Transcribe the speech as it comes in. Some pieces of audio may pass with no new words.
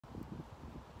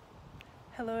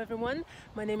Hello everyone,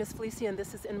 my name is Felicia and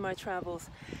this is In My Travels.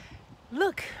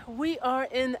 Look, we are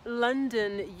in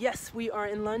London. Yes, we are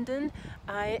in London.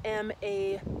 I am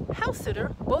a house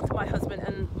sitter. Both my husband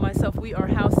and myself, we are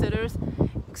house sitters.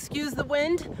 Excuse the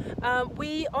wind.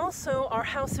 We also are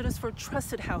house sitters for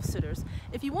trusted house sitters.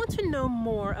 If you want to know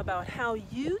more about how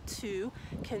you too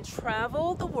can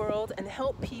travel the world and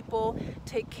help people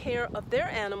take care of their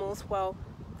animals while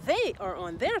they are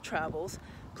on their travels,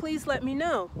 please let me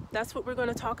know. That's what we're going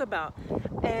to talk about.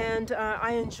 And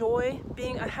I enjoy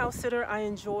being a house sitter. I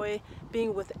enjoy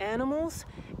being with animals.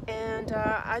 And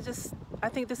I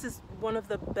think this is one of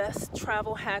the best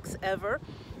travel hacks ever.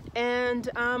 And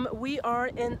we are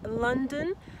in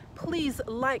London. Please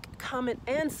like, comment,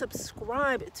 and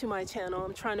subscribe to my channel.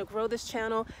 I'm trying to grow this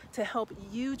channel to help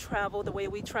you travel the way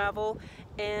we travel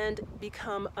and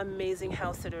become amazing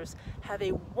house sitters. Have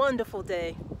a wonderful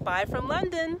day. Bye from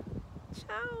London.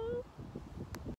 Ciao.